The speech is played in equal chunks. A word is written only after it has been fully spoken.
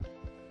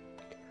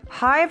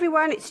Hi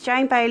everyone, it's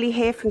Jane Bailey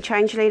here from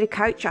Change Leader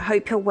Coach. I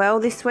hope you're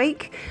well this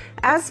week.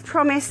 As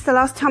promised, the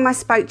last time I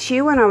spoke to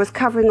you when I was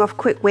covering off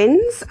quick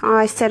wins,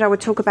 I said I would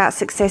talk about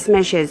success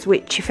measures,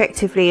 which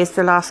effectively is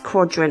the last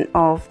quadrant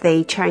of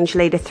the Change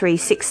Leader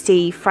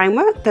 360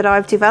 framework that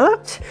I've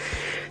developed.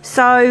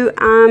 So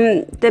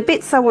the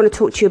bits I want to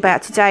talk to you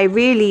about today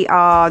really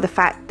are the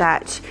fact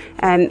that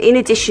in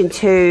addition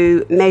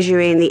to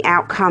measuring the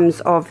outcomes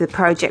of the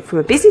project from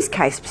a business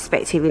case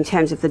perspective in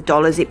terms of the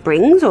dollars it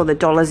brings or the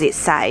dollars it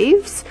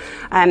saves,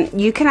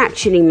 you can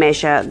actually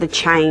measure the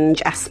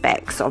change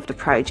aspects of the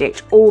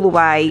project all the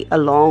way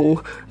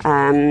along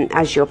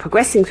as you're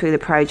progressing through the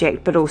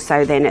project, but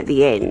also then at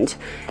the end.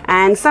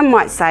 And some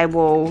might say,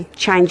 well,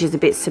 change is a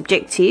bit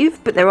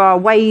subjective, but there are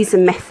ways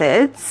and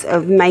methods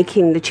of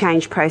making the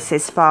change process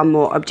far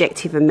more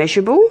objective and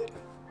measurable.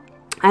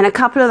 And a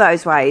couple of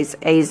those ways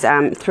is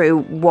through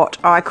what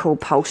I call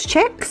pulse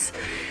checks.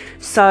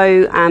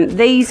 So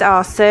these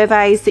are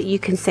surveys that you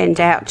can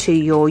send out to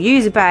your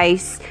user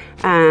base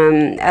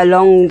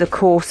along the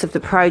course of the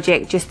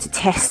project, just to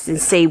test and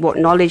see what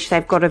knowledge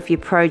they've got of your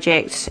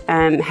project,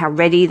 how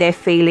ready they're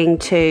feeling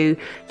to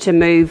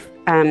move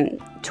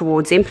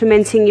towards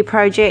implementing your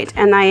project,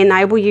 and they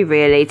enable you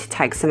really to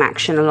take some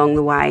action along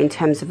the way in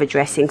terms of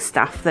addressing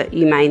stuff that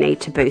you may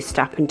need to boost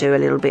up and do a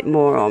little bit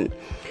more on.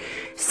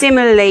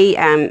 Similarly,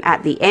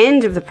 at the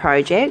end of the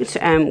project,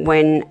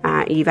 when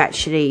you've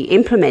actually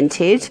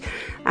implemented,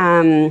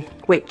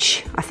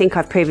 which I think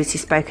I've previously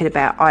spoken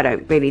about, I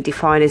don't really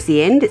define as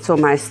the end. It's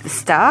almost the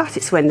start.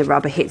 It's when the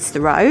rubber hits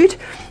the road.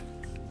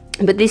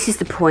 But this is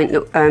the point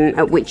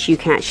at which you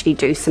can actually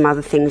do some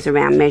other things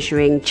around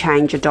measuring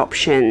change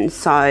adoption.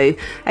 So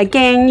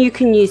again, you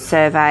can use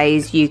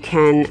surveys, you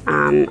can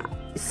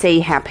see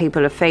how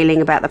people are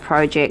feeling about the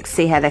project,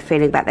 see how they're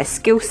feeling about their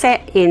skill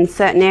set in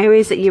certain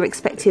areas that you're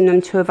expecting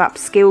them to have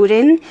upskilled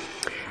in.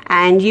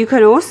 And you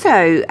can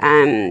also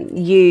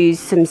use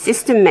some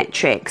system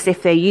metrics.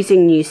 If they're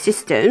using new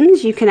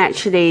systems, you can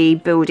actually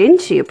build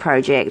into your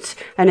project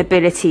an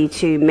ability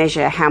to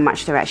measure how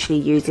much they're actually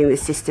using the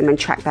system and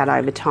track that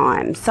over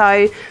time.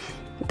 So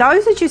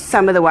those are just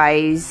some of the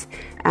ways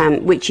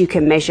which you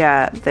can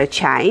measure the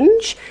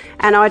change.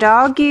 And I'd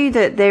argue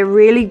that they're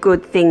really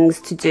good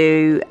things to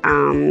do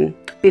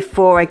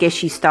before, I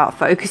guess, you start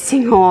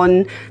focusing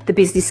on the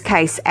business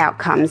case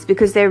outcomes,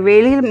 because they're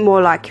really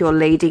more like your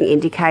leading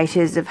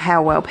indicators of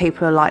how well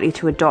people are likely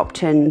to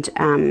adopt and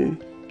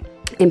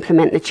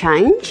implement the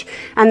change,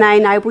 and they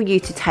enable you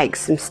to take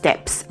some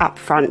steps up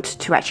front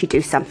to actually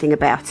do something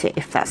about it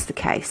if that's the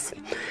case.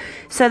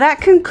 So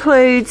that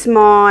concludes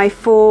my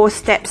 4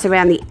 steps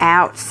around the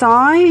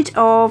outside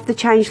of the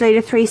Change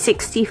Leader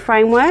 360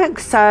 framework.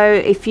 So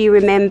if you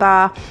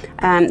remember,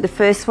 the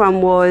first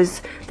one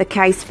was the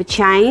case for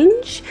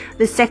change.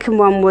 The second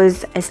one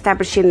was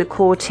establishing the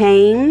core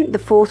team. The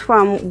fourth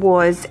one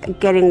was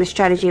getting the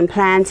strategy and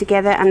plan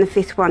together. And the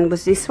fifth one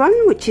was this one,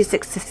 which is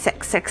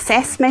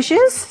success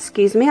measures.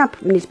 Excuse me, I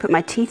need to put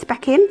my teeth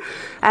back in.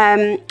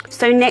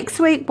 So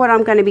next week, what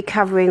I'm going to be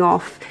covering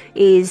off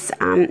is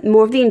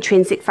more of the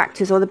intrinsic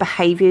factors or the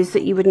behaviours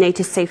that you would need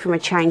to see from a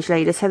change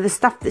leader. So the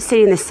stuff that's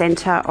sitting in the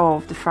centre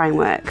of the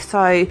framework.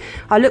 So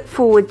I look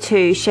forward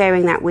to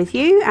sharing that with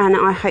you, and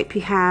I hope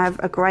you have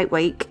a great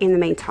week in the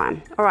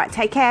meantime. All right,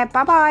 take care.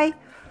 Bye-bye.